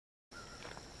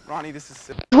Ronnie, this is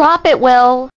silly. Drop it,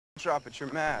 Will. Drop it,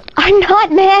 you're mad. I'm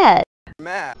not mad. You're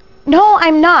mad. No,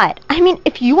 I'm not. I mean,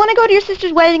 if you want to go to your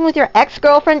sister's wedding with your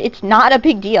ex-girlfriend, it's not a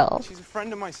big deal. She's a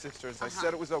friend of my sister's. I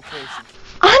said it was okay.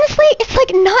 Honestly, it's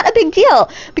like not a big deal,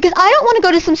 because I don't want to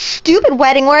go to some stupid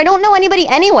wedding where I don't know anybody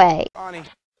anyway. Ronnie.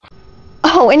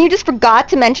 Oh, and you just forgot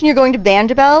to mention you're going to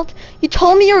Vanderbilt? You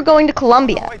told me you were going to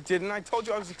Columbia. No, I didn't. I told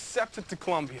you I was accepted to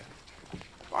Columbia.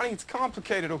 Ronnie, it's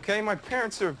complicated, okay? My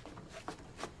parents are...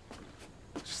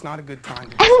 It's just not a good time.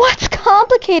 And what's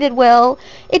complicated, Will?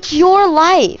 It's your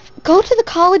life. Go to the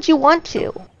college you want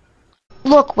to.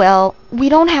 Look, Will, we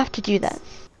don't have to do this.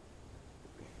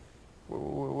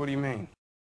 What do you mean?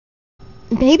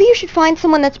 Maybe you should find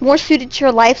someone that's more suited to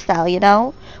your lifestyle, you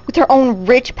know? With her own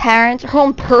rich parents, her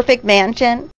own perfect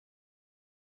mansion.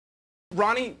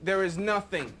 Ronnie, there is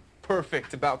nothing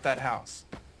perfect about that house.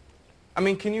 I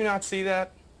mean, can you not see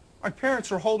that? My parents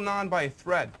were holding on by a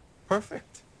thread. Perfect?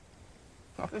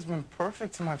 Nothing's been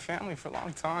perfect in my family for a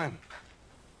long time.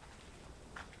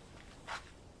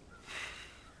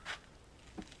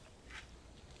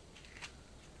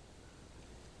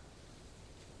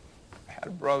 I had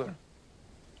a brother,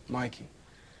 Mikey.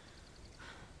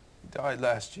 He died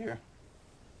last year.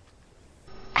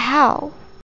 How?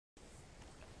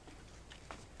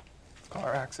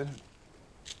 Car accident.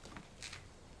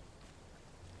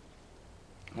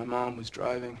 My mom was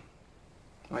driving.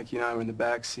 Mikey and I were in the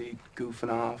back seat, goofing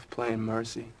off, playing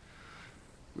Mercy.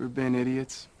 We were being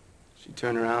idiots. She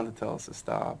turned around to tell us to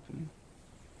stop, and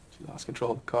she lost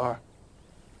control of the car.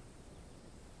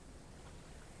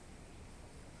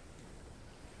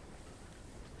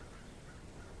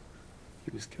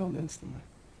 He was killed instantly.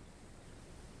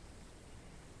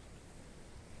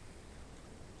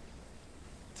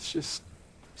 It's just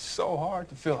so hard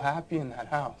to feel happy in that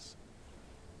house.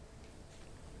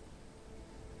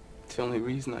 It's the only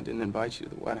reason I didn't invite you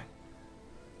to the wedding.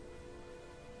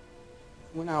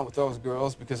 I went out with those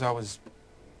girls because I was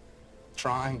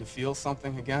trying to feel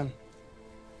something again.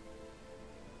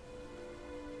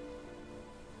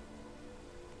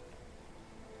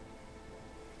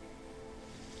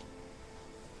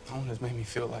 No one has made me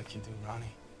feel like you do, Ronnie.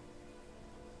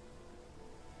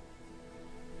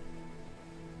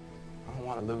 I don't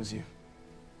want to lose you.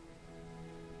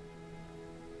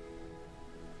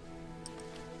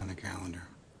 On the calendar.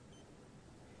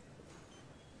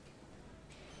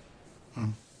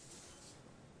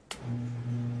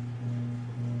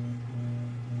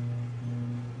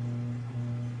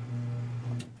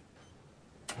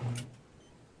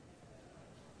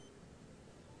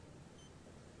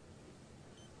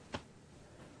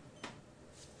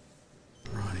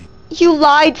 Ronnie. You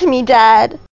lied to me,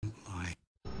 Dad. Lie.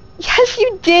 Yes,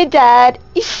 you did, Dad.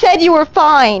 You said you were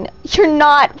fine. You're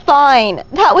not fine.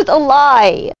 That was a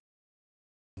lie.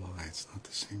 Lie, it's not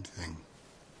the same thing.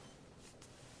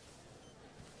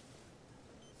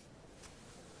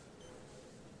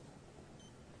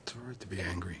 It's all right to be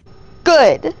angry.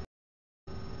 Good.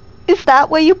 Is that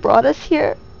why you brought us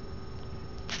here?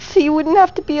 So you wouldn't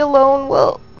have to be alone,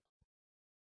 Will?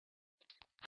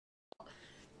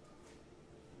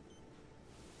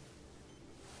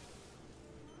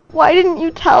 Why didn't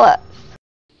you tell us?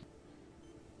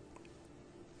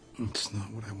 It's not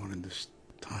what I wanted this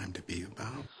time to be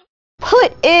about. Well,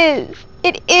 it is.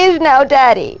 It is now,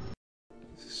 Daddy.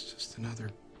 This is just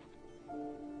another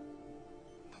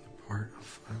part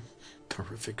of a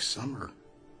terrific summer.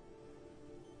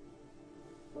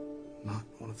 Not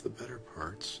one of the better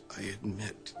parts, I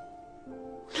admit.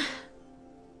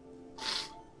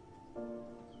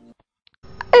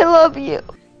 I love you.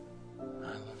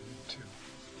 I love you too.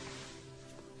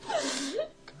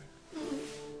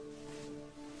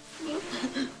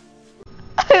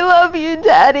 I love you,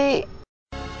 Daddy.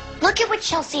 Look at what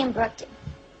Chelsea and Brooke did.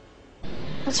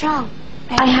 What's wrong?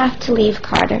 I have to leave,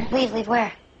 Carter. Leave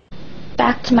where?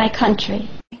 Back to my country.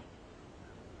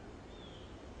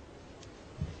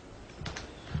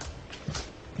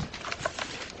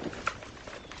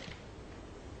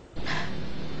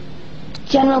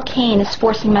 General Kane is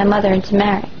forcing my mother into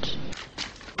marriage.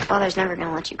 Father's never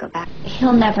gonna let you go back.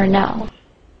 He'll never know.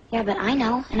 Yeah, but I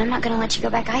know, and I'm not gonna let you go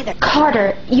back either.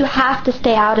 Carter, you have to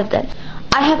stay out of this.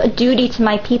 I have a duty to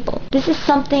my people. This is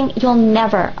something you'll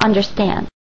never understand.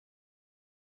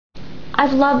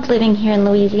 I've loved living here in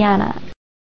Louisiana,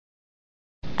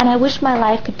 and I wish my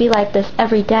life could be like this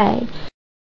every day.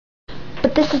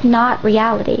 But this is not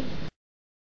reality.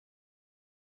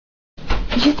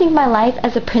 You think my life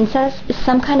as a princess is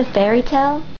some kind of fairy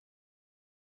tale?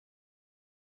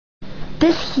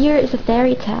 This here is a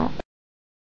fairy tale.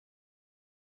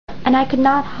 And I could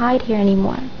not hide here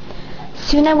anymore.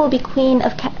 Soon I will be queen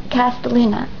of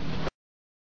Castelluna,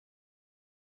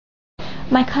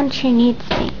 My country needs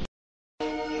me.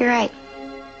 You're right.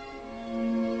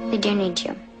 They do need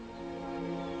you.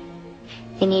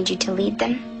 They need you to lead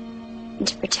them and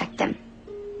to protect them.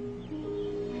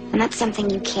 And that's something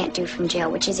you can't do from jail,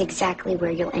 which is exactly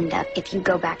where you'll end up if you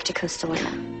go back to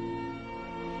Coastalina.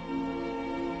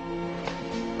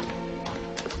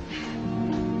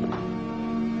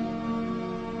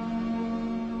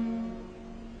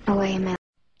 Away, Mel.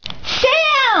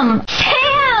 Sam!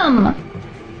 Sam!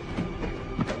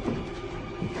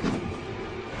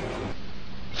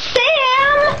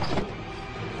 Sam!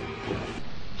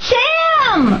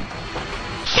 Sam!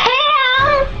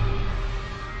 Sam!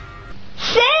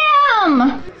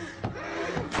 Sam!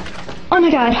 Oh my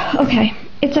god, okay.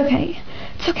 It's okay.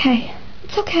 It's okay.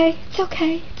 It's okay. It's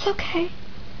okay. It's okay.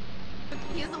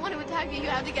 He's the one who attacked you. You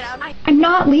have to get out. I'm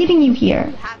not leaving you here.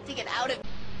 You have to get out of.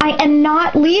 I am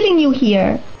not leaving you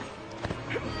here.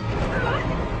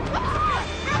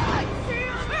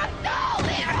 No,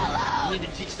 leave her alone. You need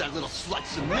to teach that little slut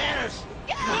some manners.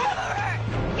 Get off of her.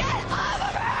 Get off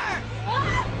of her.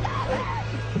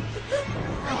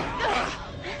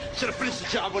 Should have finished the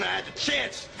job when I had the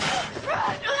chance.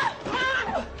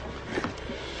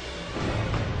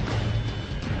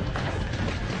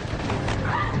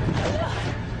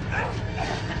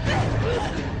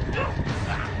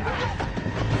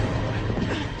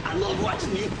 I love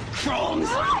watching you crawl on this.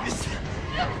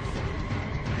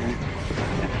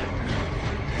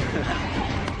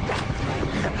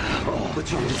 Oh,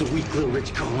 but you're just a weak little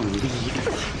rich girl on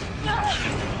leave.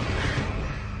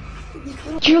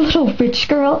 Your little rich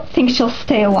girl thinks she'll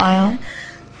stay a while.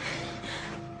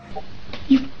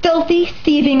 You filthy,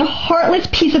 thieving, heartless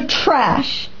piece of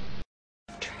trash.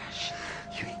 Trash.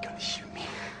 You ain't gonna shoot me.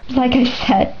 Like I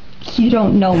said, you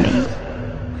don't know me.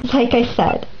 Like I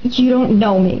said, you don't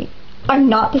know me. I'm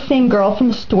not the same girl from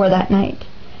the store that night.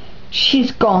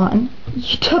 She's gone.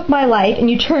 You took my life and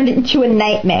you turned it into a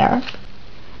nightmare.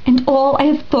 And all I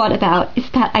have thought about is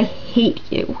that I hate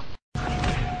you.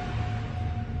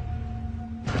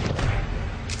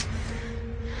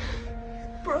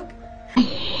 Brooke. I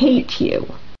hate you.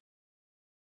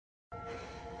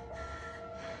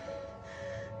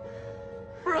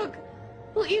 Brooke,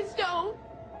 please don't.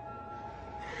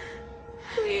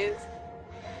 Please.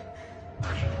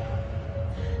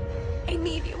 I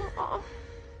need you, Mom.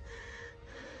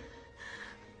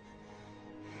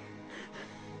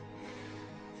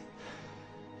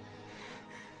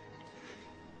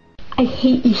 I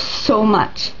hate you so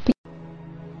much.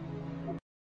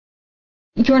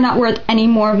 You're not worth any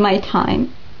more of my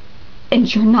time.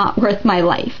 And you're not worth my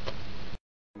life.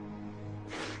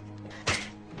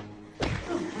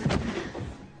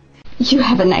 You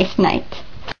have a nice night.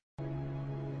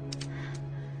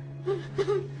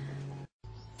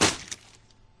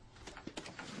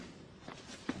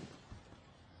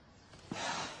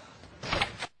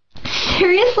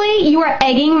 Seriously? You are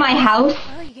egging my house?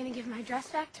 Well, are you gonna give my dress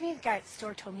back to me? The guy at the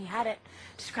store told me he had it.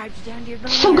 Described you down to your bone.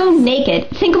 So go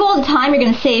naked. Think of all the time you're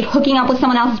gonna save hooking up with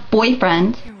someone else's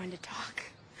boyfriend. You're one to talk.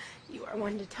 You are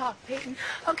one to talk, Peyton.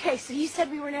 Okay, so you said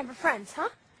we were never friends, huh?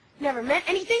 Never meant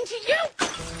anything to you?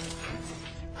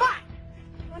 Fine.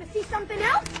 Want to see something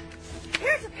else?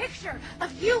 Here's a picture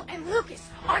of you and Lucas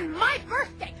on my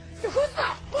birthday. So who's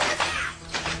that?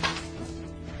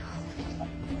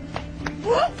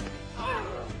 Whoop!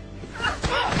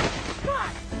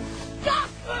 God! Stop!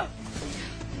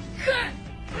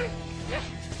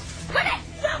 Quit it!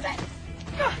 Stop it!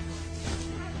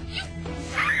 You...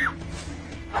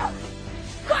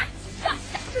 God, stop!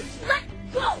 Just let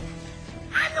go!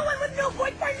 I'm the one with no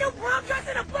boyfriend, no prom dress,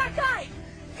 and a black eye!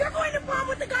 You're going to prom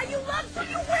with the guy you love, so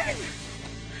you win!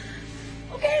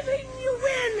 Okay, Peyton, you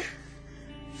win!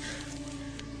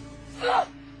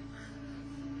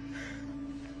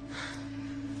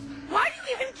 Why do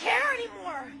you even care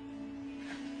anymore?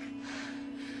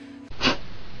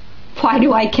 Why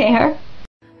do I care?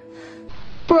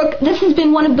 Brooke, this has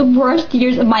been one of the worst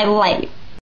years of my life.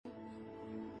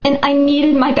 And I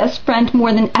needed my best friend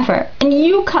more than ever. And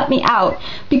you cut me out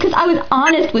because I was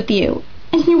honest with you.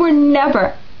 And you were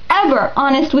never, ever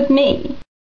honest with me.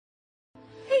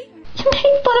 You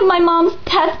made fun of my mom's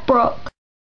death, Brooke.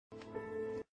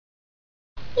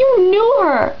 You knew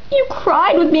her. You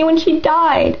cried with me when she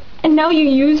died. And now you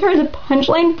use her as a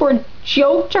punchline for a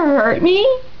joke to hurt me?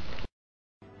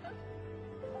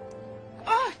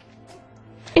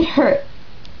 It hurt.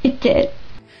 It did.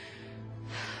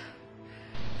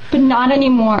 But not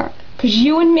anymore. 'Cause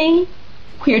you and me,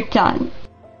 we're done.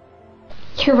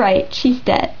 You're right, she's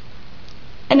dead.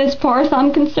 And as far as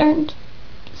I'm concerned,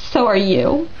 so are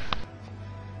you.